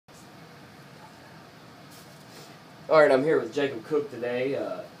All right, I'm here with Jacob Cook today,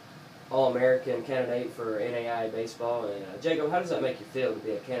 All-American candidate for NAIA baseball. And Jacob, how does that make you feel to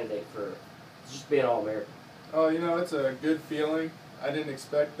be a candidate for just being All-American? Oh, it's a good feeling. I didn't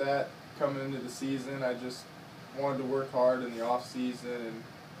expect that coming into the season. I just wanted to work hard in the off season and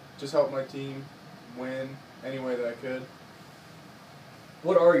just help my team win any way that I could.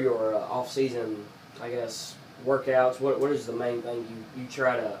 What are your off-season, workouts? What is the main thing you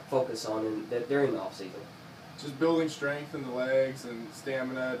try to focus on during the off-season? Just building strength in the legs and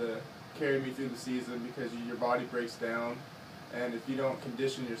stamina to carry me through the season, because your body breaks down, and if you don't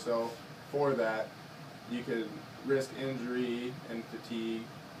condition yourself for that, you could risk injury and fatigue.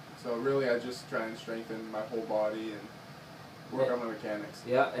 So really, I just try and strengthen my whole body and work on my mechanics.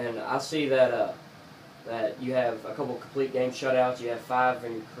 Yeah, and I see that that you have a couple complete game shutouts. You have 5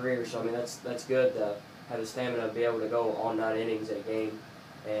 in your career, so I mean that's good to have the stamina to be able to go all 9 innings in a game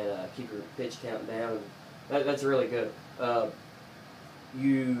and keep your pitch count down. That's really good.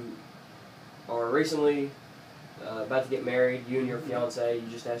 You are recently about to get married. You and your fiance. You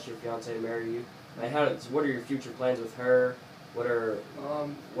just asked your fiance to marry you. I mean, what are your future plans with her? What are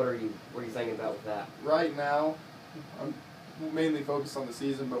you thinking about with that? Right now, I'm mainly focused on the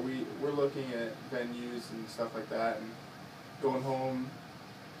season, but we're looking at venues and stuff like that, and going home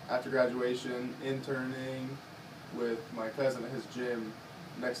after graduation, interning with my cousin at his gym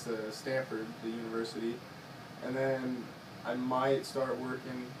next to Stanford, the university, and then I might start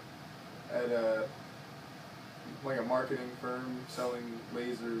working at a marketing firm selling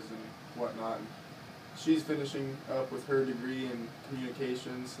lasers and whatnot. She's finishing up with her degree in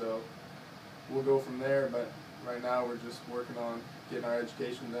communications, so we'll go from there, but right now we're just working on getting our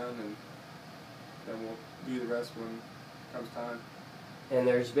education done, and then we'll do the rest when it comes time. And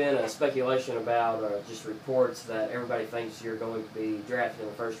there's been a speculation about, just reports that everybody thinks you're going to be drafted in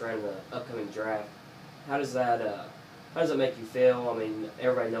the first round of the upcoming draft. How does that make you feel? I mean,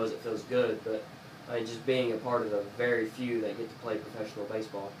 everybody knows it feels good, but I mean, just being a part of the very few that get to play professional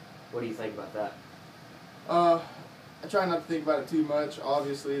baseball, what do you think about that? I try not to think about it too much.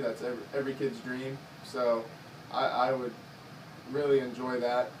 Obviously, that's every kid's dream, so I would really enjoy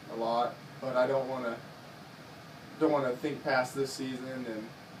that a lot, but I don't want to think past this season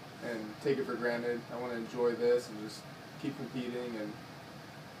and take it for granted. I want to enjoy this and just keep competing and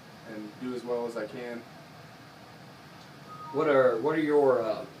do as well as I can. What are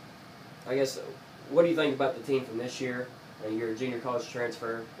your what do you think about the team from this year? You're a junior college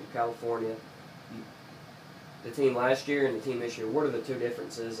transfer from California. The team last year and the team this year, what are the two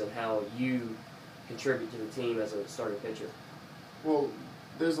differences in how you contribute to the team as a starting pitcher? Well,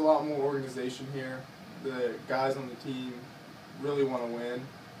 there's a lot more organization here. The guys on the team really want to win,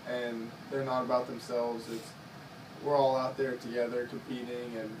 and they're not about themselves. We're all out there together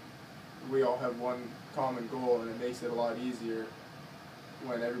competing, and we all have one common goal, and it makes it a lot easier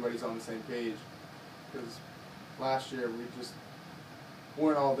when everybody's on the same page. Because last year we just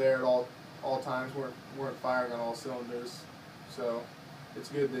weren't all there at all times, weren't firing on all cylinders. So it's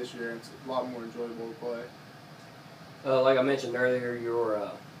good this year. It's a lot more enjoyable to play. Like I mentioned earlier,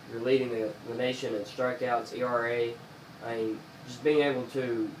 you're leading the nation in strikeouts, ERA. I mean, just being able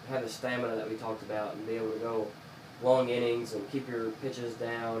to have the stamina that we talked about and be able to go long innings and keep your pitches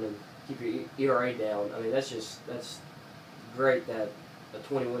down and keep your ERA down. I mean, that's great that a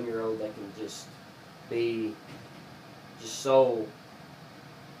 21-year-old that can just be so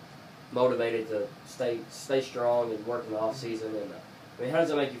motivated to stay strong and work in the off season. And I mean, how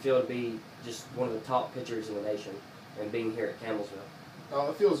does it make you feel to be just one of the top pitchers in the nation and being here at Campbellsville? Oh,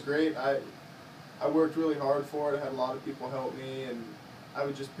 it feels great. I worked really hard for it. I had a lot of people help me, and I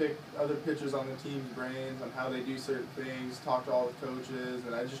would just pick other pitchers on the team's brains on how they do certain things, talk to all the coaches,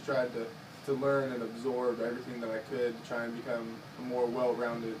 and I just tried to learn and absorb everything that I could to try and become a more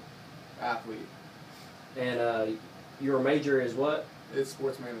well-rounded athlete. And your major is what? It's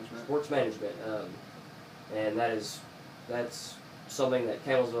sports management. Sports management, and that's something that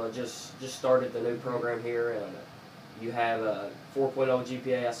Campbellsville just started the new program here, and you have a 4.0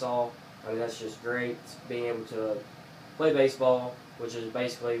 GPA. I saw. I mean, that's just great being able to play baseball, which is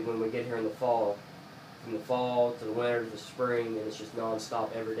basically when we get here in the fall, from the fall to the winter to the spring, and it's just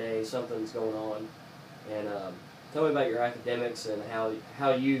nonstop every day. Something's going on, and tell me about your academics and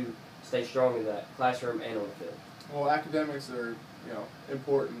how you stay strong in that classroom and on the field. Well, academics are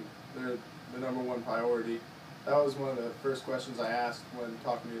important. They're the number one priority. That was one of the first questions I asked when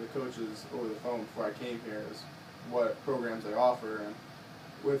talking to the coaches over the phone before I came here, is what programs they offer. And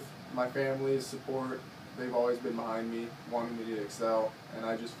with my family's support, they've always been behind me, wanting me to excel, and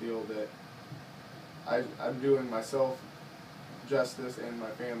I just feel that I'm doing myself justice and my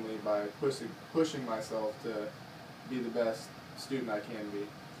family by pushing myself to be the best student I can be.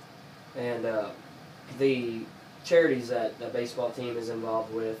 And the charities that the baseball team is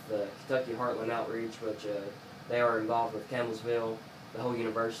involved with, the Kentucky Heartland Outreach, which they are involved with Campbellsville, the whole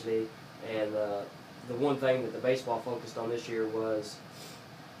university, and the one thing that the baseball focused on this year was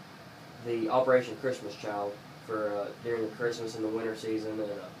the Operation Christmas Child for during the Christmas and the winter season,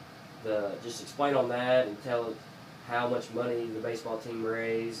 and just explain on that and tell how much money the baseball team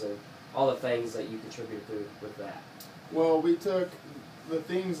raised and all the things that you contributed to with that. Well, we took the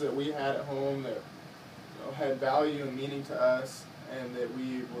things that we had at home that had value and meaning to us, and that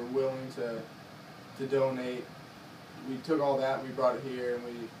we were willing to donate. We took all that and we brought it here, and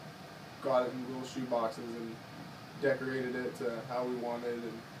we got it in little shoe boxes and decorated it to how we wanted,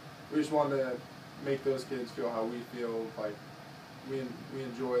 and we just wanted to make those kids feel how we feel, like we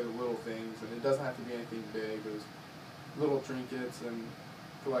enjoy the little things, and it doesn't have to be anything big. It was little trinkets and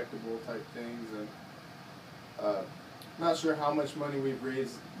collectible type things, and not sure how much money we've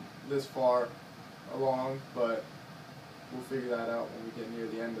raised this far along, but we'll figure that out when we get near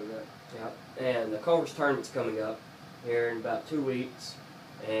the end of it. Yeah, and the conference tournament's coming up here in about 2 weeks,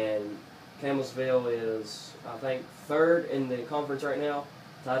 and Campbellsville is, I think, third in the conference right now,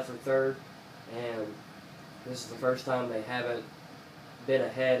 tied for third, and this is the first time they haven't been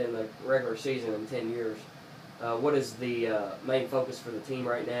ahead in the regular season in 10 years. What is the main focus for the team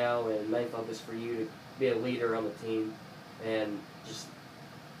right now, and main focus for you to be a leader on the team and just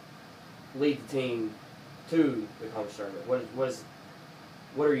lead the team to the conference tournament?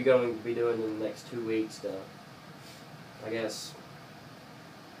 What are you going to be doing in the next 2 weeks to, I guess,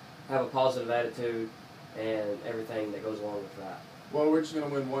 have a positive attitude and everything that goes along with that? Well, we're just going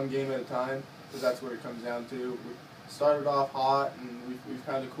to win one game at a time, because that's what it comes down to. We started off hot, and we've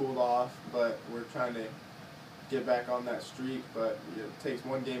kind of cooled off, but we're trying to get back on that streak. But it takes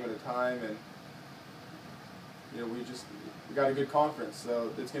one game at a time, and we got a good conference, so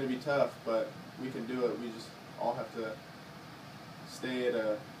it's going to be tough, but we can do it. We just all have to stay at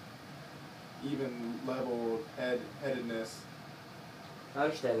a even level of headedness. I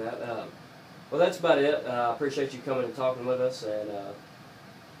understand that. Well, that's about it. I appreciate you coming and talking with us, and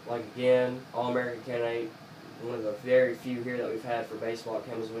like again, All-American candidate, one of the very few here that we've had for baseball at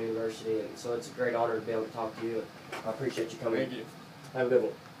Campbellsville University, and so it's a great honor to be able to talk to you. I appreciate you coming. Thank you. Have a good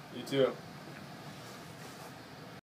one. You too.